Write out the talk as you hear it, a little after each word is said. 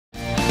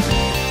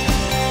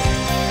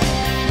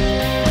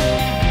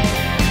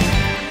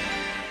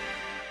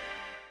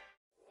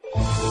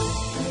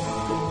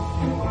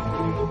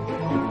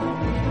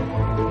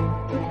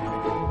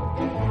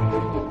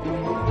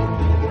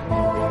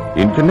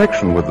In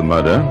connection with the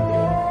murder,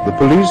 the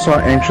police are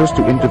anxious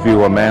to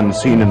interview a man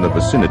seen in the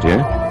vicinity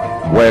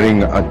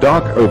wearing a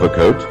dark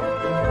overcoat,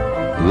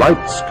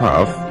 light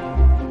scarf,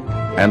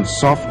 and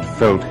soft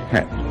felt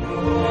hat.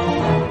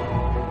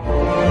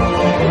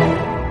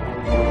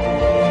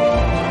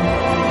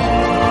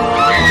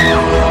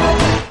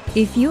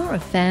 If you're a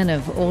fan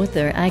of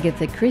author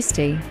Agatha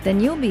Christie,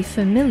 then you'll be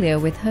familiar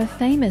with her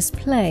famous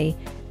play,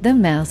 The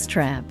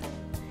Mousetrap.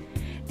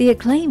 The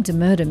acclaimed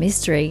murder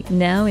mystery,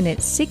 now in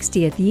its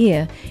 60th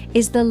year,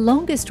 is the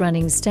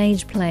longest-running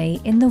stage play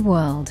in the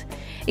world.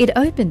 It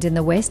opened in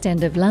the West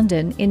End of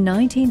London in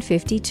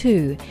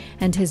 1952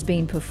 and has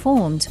been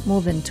performed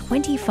more than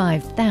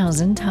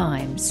 25,000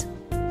 times.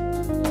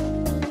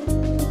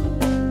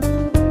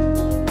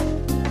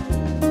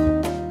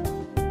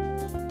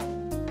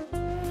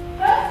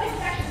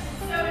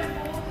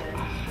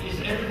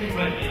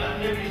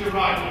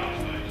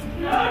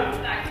 No,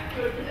 thank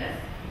goodness.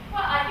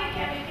 Well, I think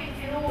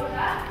everything's in order.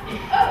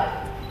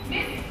 Oh,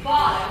 Mrs.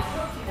 Barlow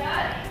looks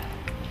early.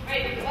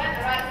 Ready for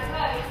weather,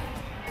 I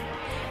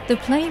suppose. The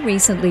play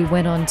recently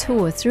went on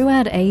tour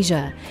throughout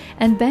Asia,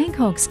 and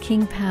Bangkok's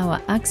King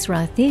Power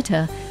Aksra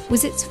Theatre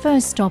was its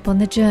first stop on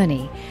the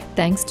journey,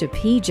 thanks to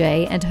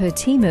PJ and her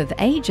team of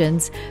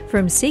agents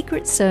from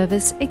Secret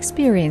Service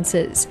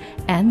Experiences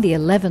and the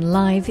 11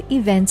 Live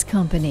Events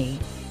Company.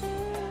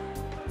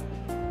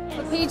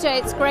 PJ,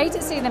 it's great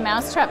to see the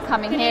Mousetrap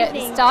coming here at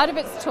the start of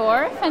its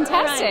tour.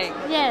 Fantastic.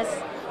 Right.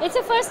 Yes, it's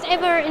the first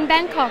ever in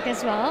Bangkok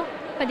as well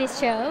for this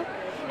show,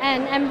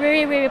 and I'm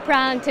really, really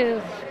proud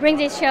to bring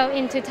this show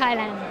into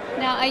Thailand.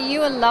 Now, are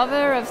you a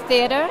lover of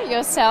theatre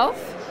yourself?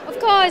 Of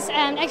course,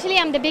 and actually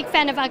I'm the big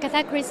fan of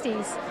Agatha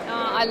Christie's.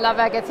 Oh, I love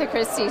Agatha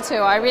Christie too.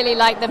 I really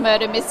like the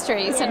murder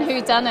mysteries and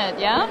whodunit,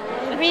 yeah?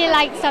 I really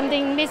like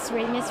something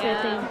mystery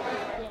thing.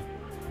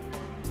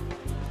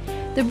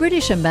 The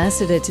British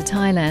ambassador to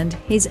Thailand,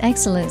 His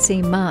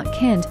Excellency Mark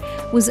Kent,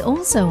 was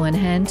also on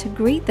hand to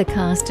greet the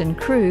cast and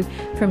crew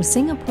from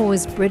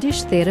Singapore's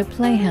British Theatre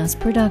Playhouse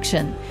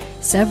production,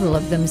 several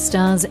of them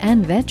stars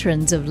and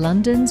veterans of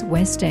London's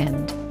West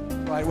End.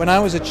 Right, when I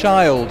was a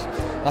child,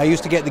 I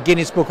used to get the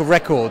Guinness Book of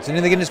Records, and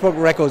in the Guinness Book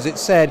of Records it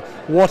said,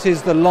 what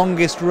is the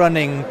longest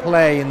running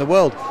play in the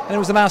world? And it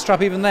was The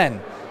Mousetrap even then.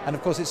 And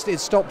of course it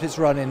stopped its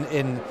run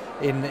in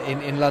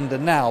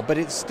London now, but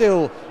it's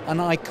still an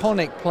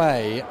iconic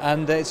play,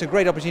 and it's a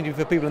great opportunity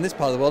for people in this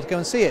part of the world to go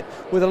and see it,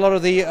 with a lot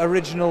of the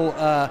original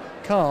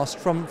cast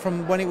from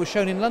when it was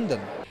shown in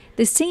London.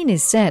 The scene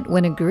is set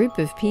when a group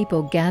of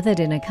people gathered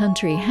in a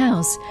country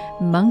house,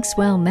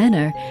 Monkswell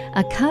Manor,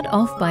 are cut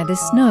off by the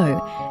snow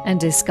and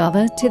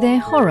discover, to their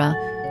horror,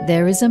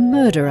 there is a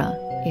murderer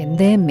in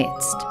their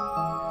midst.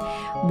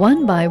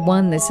 One by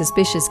one, the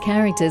suspicious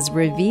characters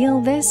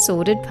reveal their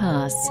sordid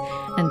pasts,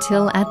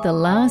 until at the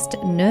last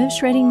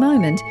nerve-shredding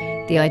moment,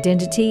 the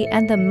identity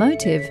and the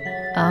motive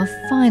are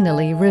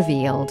finally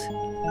revealed.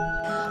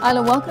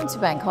 Isla, welcome to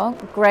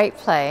Bangkok. Great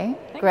play.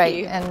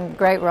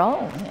 Great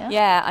role.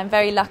 Yeah, I'm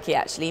very lucky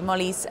actually.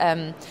 Molly's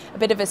a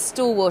bit of a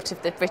stalwart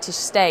of the British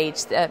stage.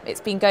 It's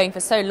been going for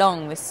so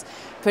long, this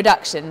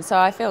production, so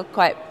I feel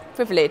quite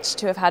privileged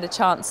to have had a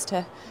chance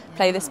to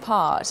play this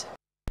part.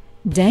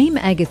 Dame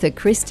Agatha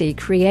Christie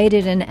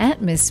created an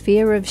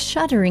atmosphere of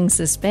shuddering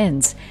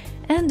suspense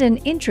and an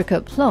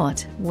intricate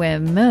plot where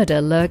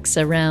murder lurks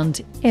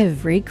around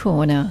every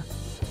corner.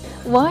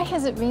 Why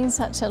has it been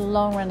such a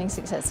long-running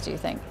success, do you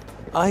think?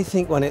 I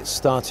think when it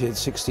started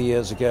 60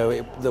 years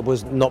ago, there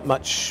was not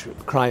much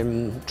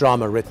crime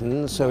drama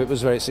written, so it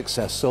was very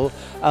successful.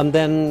 And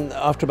then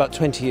after about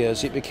 20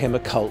 years, it became a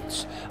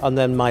cult. And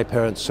then my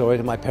parents saw it,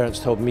 and my parents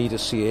told me to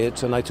see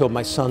it, and I told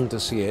my son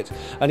to see it.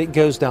 And it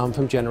goes down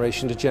from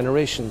generation to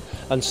generation.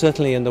 And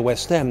certainly in the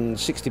West End,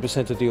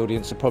 60% of the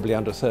audience are probably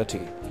under 30.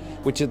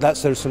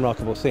 That's the most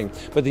remarkable thing.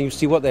 But then you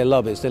see what they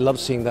love is they love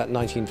seeing that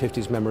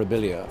 1950s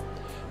memorabilia,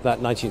 that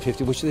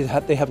 1950, which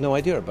they have no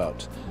idea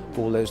about.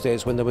 All those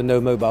days when there were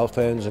no mobile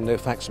phones and no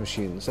fax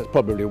machines. That's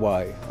probably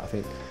why, I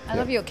think. I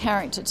love your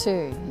character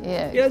too.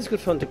 Yeah, it's good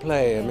fun to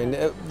play. I mean,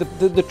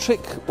 the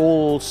trick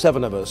all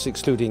 7 of us,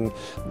 excluding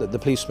the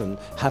policeman,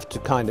 have to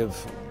kind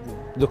of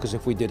look as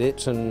if we did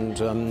it, and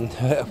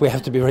we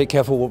have to be very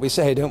careful what we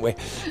say, don't we?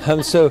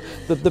 So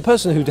the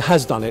person who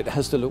has done it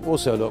has to look,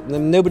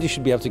 and nobody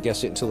should be able to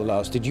guess it until the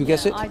last. Did you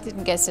guess it? I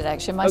didn't guess it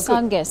actually. My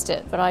son guessed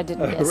it, but I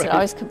didn't guess it.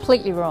 I was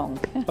completely wrong.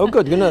 Oh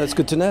good, that's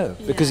good to know,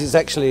 because it's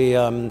actually,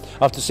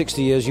 after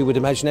 60 years you would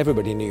imagine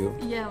everybody knew.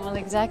 Yeah, well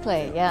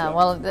exactly, yeah.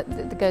 Well,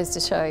 that goes to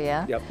show,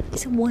 yeah. Yep.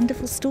 It's a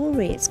wonderful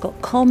story. It's got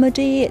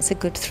comedy, it's a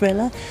good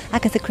thriller.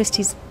 Agatha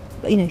Christie's,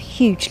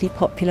 hugely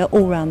popular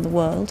all around the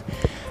world.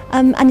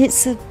 And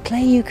it's a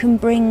play you can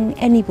bring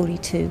anybody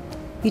to.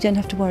 You don't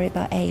have to worry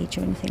about age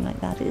or anything like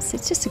that. It's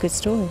just a good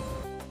story.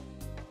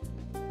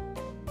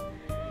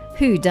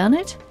 Who done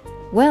it?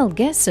 Well,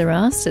 guests are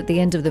asked at the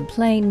end of the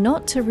play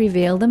not to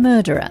reveal the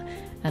murderer,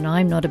 and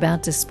I'm not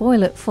about to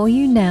spoil it for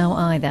you now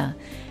either.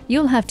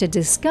 You'll have to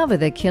discover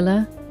the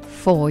killer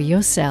for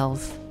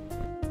yourself.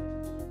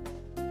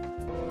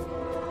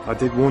 I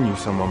did warn you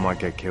someone might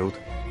get killed.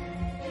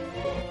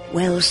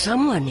 Well,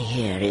 someone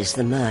here is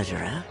the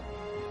murderer.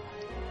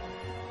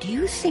 Do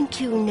you think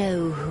you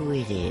know who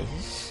it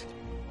is?